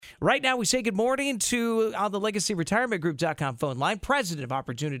Right now, we say good morning to on the LegacyRetirementGroup.com phone line, president of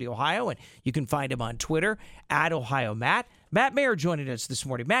Opportunity Ohio, and you can find him on Twitter at OhioMatt. Matt Mayer joining us this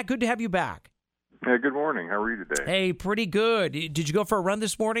morning. Matt, good to have you back. Hey, good morning. How are you today? Hey, pretty good. Did you go for a run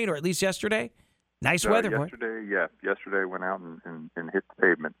this morning, or at least yesterday? Nice weather. Yesterday, yeah. Yesterday I went out and hit the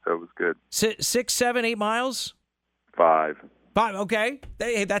pavement, so it was good. 6, 7, 8 miles? 5. Okay.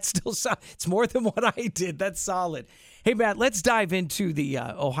 Hey, that's still it's more than what I did. That's solid. Hey, Matt, let's dive into the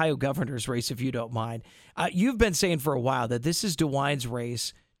Ohio governor's race, if you don't mind. You've been saying for a while that this is DeWine's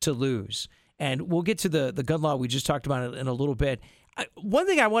race to lose, and we'll get to the gun law we just talked about in a little bit. One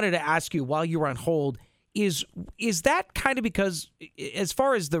thing I wanted to ask you while you were on hold is that kind of because, as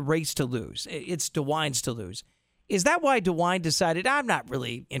far as the race to lose, it's DeWine's to lose. Is that why DeWine decided, I'm not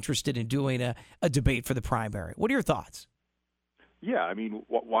really interested in doing a debate for the primary? What are your thoughts? Yeah, I mean,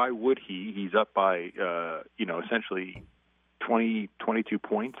 why would he? He's up by, essentially 22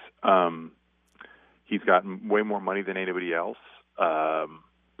 points. He's gotten way more money than anybody else.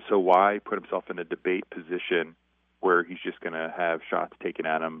 So why put himself in a debate position where he's just going to have shots taken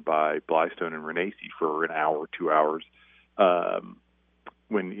at him by Blystone and Renacci for an hour or 2 hours,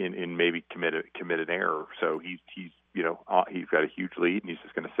 when in maybe commit an error. So he's got a huge lead and he's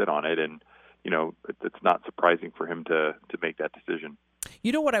just going to sit on it, and it's not surprising for him to make that decision.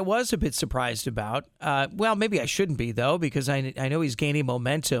 You know what I was a bit surprised about? Well, maybe I shouldn't be, though, because I know he's gaining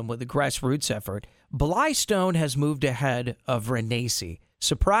momentum with the grassroots effort. Blystone has moved ahead of Renacci.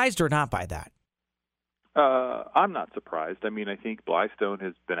 Surprised or not by that? I'm not surprised. I mean, I think Blystone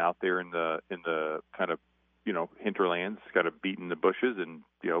has been out there in the kind of, hinterlands, kind of beating the bushes and,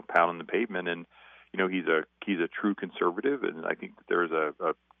 pounding the pavement. And, he's a true conservative. And I think that there's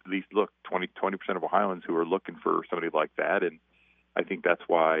at least 20% of Ohioans who are looking for somebody like that. And I think that's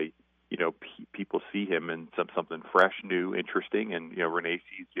why, people see him in something fresh, new, interesting. And,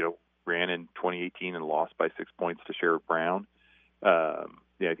 Renacci's, ran in 2018 and lost by 6 points to Sherrod Brown.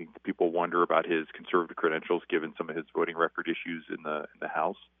 I think people wonder about his conservative credentials given some of his voting record issues in the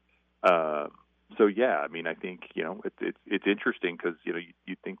House. So yeah, I mean, I think it's interesting because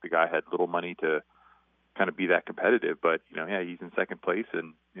you think the guy had little money to kind of be that competitive, but he's in second place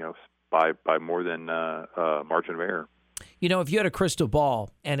and by more than margin of error. If you had a crystal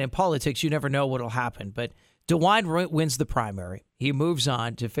ball, and in politics you never know what'll happen, but DeWine wins the primary. He moves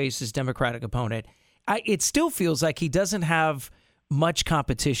on to face his Democratic opponent. It still feels like he doesn't have much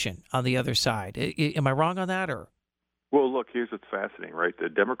competition on the other side. Am I wrong on that, or? Well, look, here's what's fascinating, right? The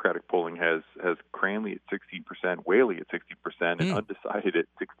Democratic polling has Cranley at 16%, Whaley at 60%, and undecided at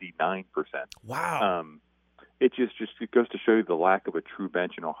 69%. Wow. It goes to show you the lack of a true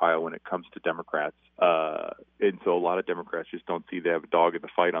bench in Ohio when it comes to Democrats. And so a lot of Democrats just don't see they have a dog in the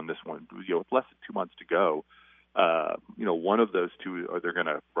fight on this one. With less than 2 months to go, one of those two, they're going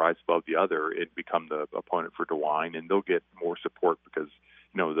to rise above the other and become the opponent for DeWine, and they'll get more support because,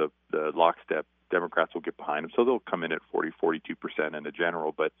 the lockstep Democrats will get behind them. So they'll come in at 42% in the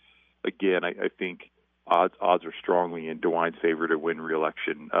general. But again, I think odds are strongly in DeWine's favor to win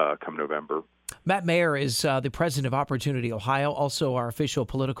re-election come November. Matt Mayer is the president of Opportunity Ohio, also our official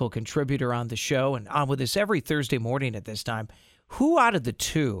political contributor on the show, and on with us every Thursday morning at this time. Who out of the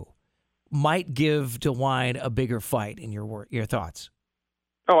two might give DeWine a bigger fight in your thoughts?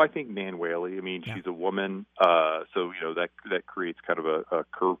 Oh, I think Nan Whaley. I mean, she's a woman, so that creates kind of a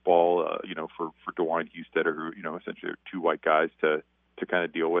curveball, for DeWine Heustetter, who essentially are two white guys to kind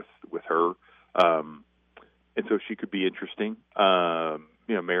of deal with her, and so she could be interesting.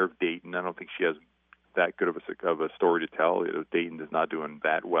 Mayor of Dayton, I don't think she has that good of a story to tell. Dayton is not doing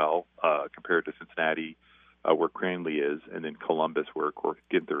that well compared to Cincinnati, where Cranley is, and then Columbus, where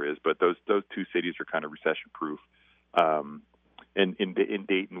Ginther is. But those two cities are kind of recession-proof. And in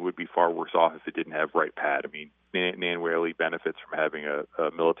Dayton would be far worse off if it didn't have Wright Pat. I mean, Nan Whaley benefits from having a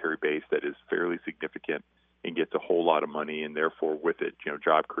military base that is fairly significant and gets a whole lot of money, and therefore with it,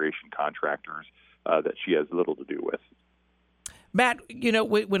 job creation contractors that she has little to do with. Matt,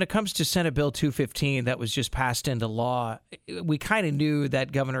 when it comes to Senate Bill 215 that was just passed into law, we kind of knew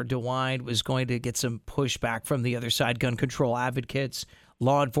that Governor DeWine was going to get some pushback from the other side, gun control advocates,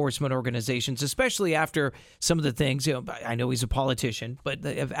 law enforcement organizations, especially after some of the things, I know he's a politician, but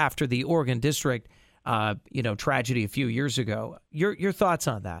after the Oregon District, tragedy a few years ago. Your thoughts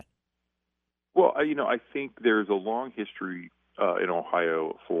on that? Well, I think there's a long history in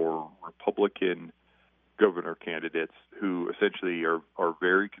Ohio for Republican governor candidates who essentially are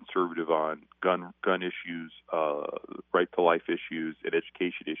very conservative on gun issues, right to life issues, and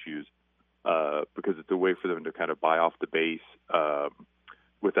education issues, because it's a way for them to kind of buy off the base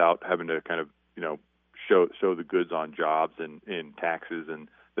without having to kind of show the goods on jobs and taxes and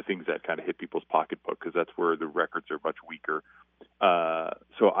the things that kind of hit people's pocketbook, because that's where the records are much weaker.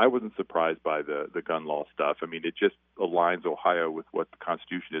 So I wasn't surprised by the gun law stuff. I mean, it just aligns Ohio with what the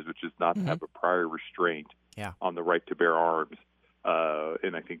Constitution is, which is not to have a prior restraint on the right to bear arms.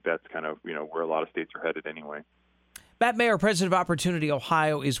 And I think that's kind of, where a lot of states are headed anyway. Matt Mayer, president of Opportunity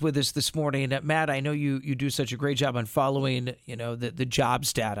Ohio, is with us this morning. Matt, I know you do such a great job on following, the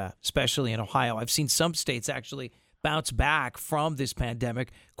jobs data, especially in Ohio. I've seen some states actually bounce back from this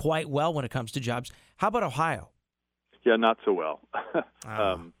pandemic quite well when it comes to jobs. How about Ohio? Yeah, not so well.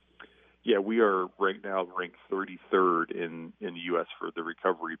 We are right now ranked 33rd in the U.S. for the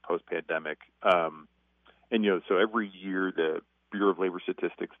recovery post-pandemic. So every year the Bureau of Labor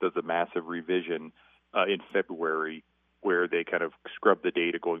Statistics does a massive revision in February where they kind of scrub the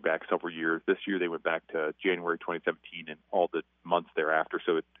data going back several years. This year they went back to January 2017 and all the months thereafter,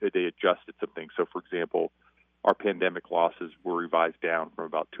 so they adjusted some things. So, for example, our pandemic losses were revised down from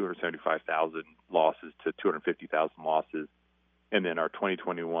about 275,000 losses to 250,000 losses. And then our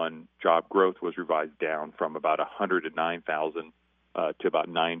 2021 job growth was revised down from about 109,000 to about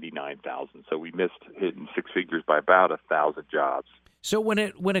 99,000. So we missed hitting six figures by about 1,000 jobs. So when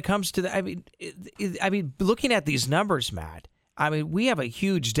it comes to I mean, looking at these numbers, Matt, we have a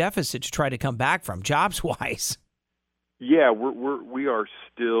huge deficit to try to come back from jobs wise. Yeah, we are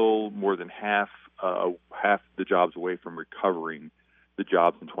still more than half the jobs away from recovering the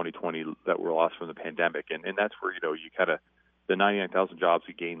jobs in 2020 that were lost from the pandemic, and that's where you kind of the 99,000 jobs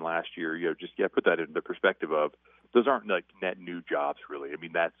we gained last year. Put that into perspective of those aren't like net new jobs really. I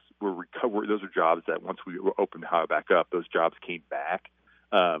mean those are jobs that once we opened Ohio back up, those jobs came back,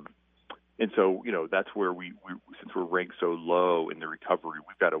 and so that's where we since we're ranked so low in the recovery,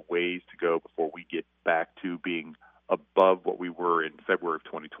 we've got a ways to go before we get back to being above what we were in February of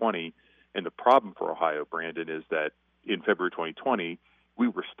 2020. And the problem for Ohio, Brandon, is that in February 2020, we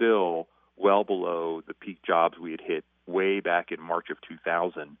were still well below the peak jobs we had hit way back in March of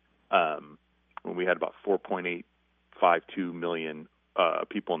 2000, when we had about 4.852 million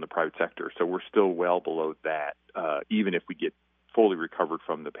people in the private sector. So we're still well below that, even if we get fully recovered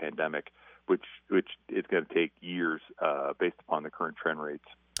from the pandemic, which is going to take years based upon the current trend rates.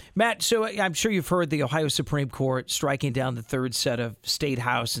 Matt, so I'm sure you've heard the Ohio Supreme Court striking down the third set of state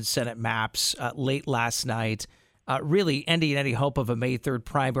House and Senate maps late last night, really ending any hope of a May 3rd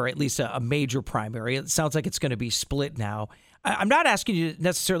primary, at least a major primary. It sounds like it's going to be split now. I'm not asking you to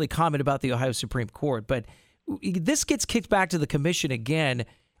necessarily comment about the Ohio Supreme Court, but this gets kicked back to the commission again.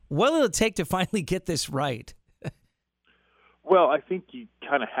 What will it take to finally get this right? Well, I think you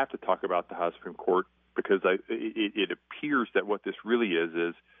kind of have to talk about the Ohio Supreme Court because it appears that what this really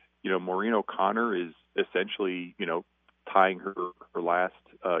is Maureen O'Connor is essentially, tying her last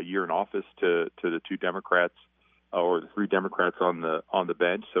year in office to the two Democrats or the three Democrats on the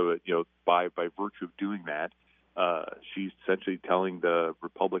bench. So, by virtue of doing that, she's essentially telling the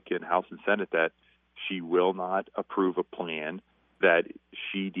Republican House and Senate that she will not approve a plan that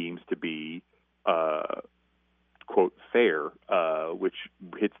she deems to be quote fair, which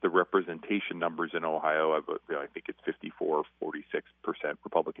hits the representation numbers in Ohio. I think it's 54, 46%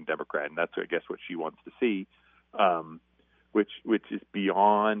 Republican Democrat, and that's I guess what she wants to see, which is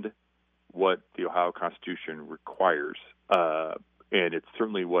beyond what the Ohio Constitution requires, and it's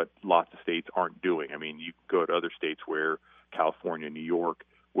certainly what lots of states aren't doing. I mean, you can go to other states where California, New York,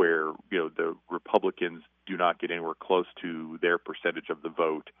 where the Republicans do not get anywhere close to their percentage of the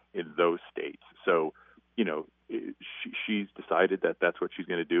vote in those states. So, she's decided that that's what she's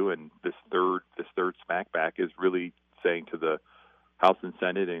going to do, and this third smackback is really saying to the House and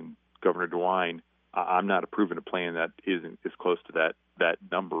Senate and Governor DeWine, I'm not approving a plan that isn't as close to that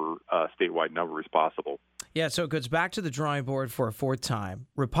number, statewide number, as possible. Yeah, so it goes back to the drawing board for a fourth time.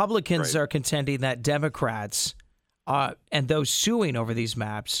 Republicans are contending that Democrats and those suing over these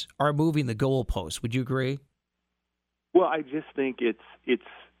maps are moving the goalposts. Would you agree? Well, I just think it's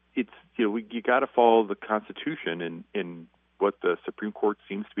you got to follow the Constitution, and what the Supreme Court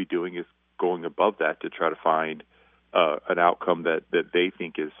seems to be doing is going above that to try to find an outcome that they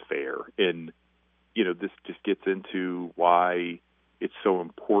think is fair. And this just gets into why it's so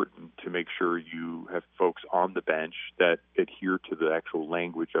important to make sure you have folks on the bench that adhere to the actual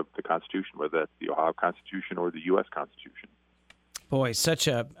language of the Constitution, whether that's the Ohio Constitution or the U.S. Constitution. Boy, such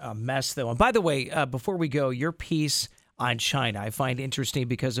a mess, though. And by the way, before we go, your piece on China, I find interesting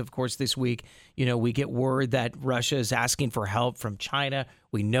because, of course, this week, we get word that Russia is asking for help from China.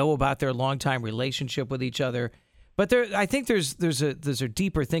 We know about their longtime relationship with each other. But I think there's a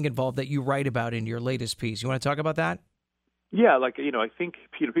deeper thing involved that you write about in your latest piece. You want to talk about that? Yeah, like, I think,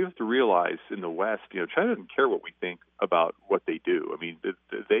 people have to realize in the West, China doesn't care what we think about what they do. I mean,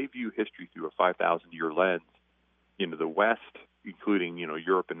 they view history through a 5,000-year lens. The West, including,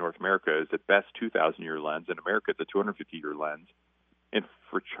 Europe and North America, is at best 2,000-year lens, and America is a 250-year lens. And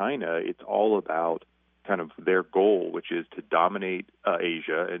for China, it's all about kind of their goal, which is to dominate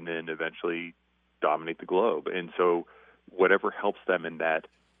Asia and then eventually dominate the globe. And so whatever helps them in that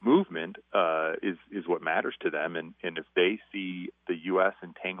movement is what matters to them. And if they see the U.S.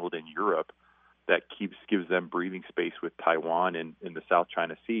 entangled in Europe, that gives them breathing space with Taiwan and in the South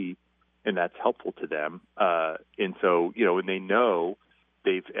China Sea, and that's helpful to them. And so, and they know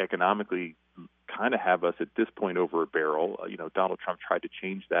they've economically kind of have us at this point over a barrel. Donald Trump tried to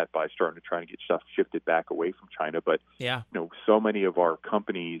change that by starting to try and get stuff shifted back away from China. But, Yeah. So many of our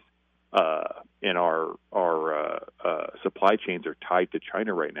companies and our supply chains are tied to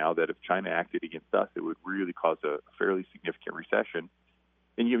China right now that if China acted against us, it would really cause a fairly significant recession.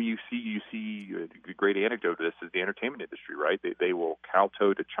 And you see a great anecdote of this is the entertainment industry, right? They will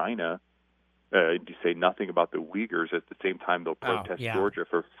kowtow to China to say nothing about the Uyghurs. At the same time, they'll protest yeah. Georgia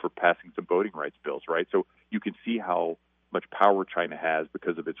for passing some voting rights bills, right? So you can see how much power China has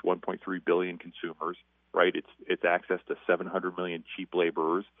because of its 1.3 billion consumers, right? It's access to 700 million cheap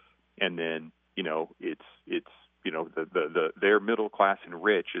laborers, and then it's their middle class and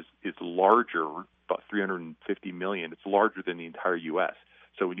rich is larger, about 350 million. It's larger than the entire U.S.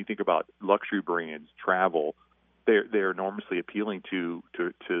 So when you think about luxury brands, travel, they're enormously appealing to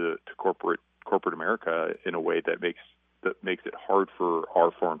corporate America in a way that makes it hard for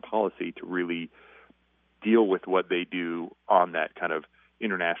our foreign policy to really deal with what they do on that kind of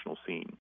international scene.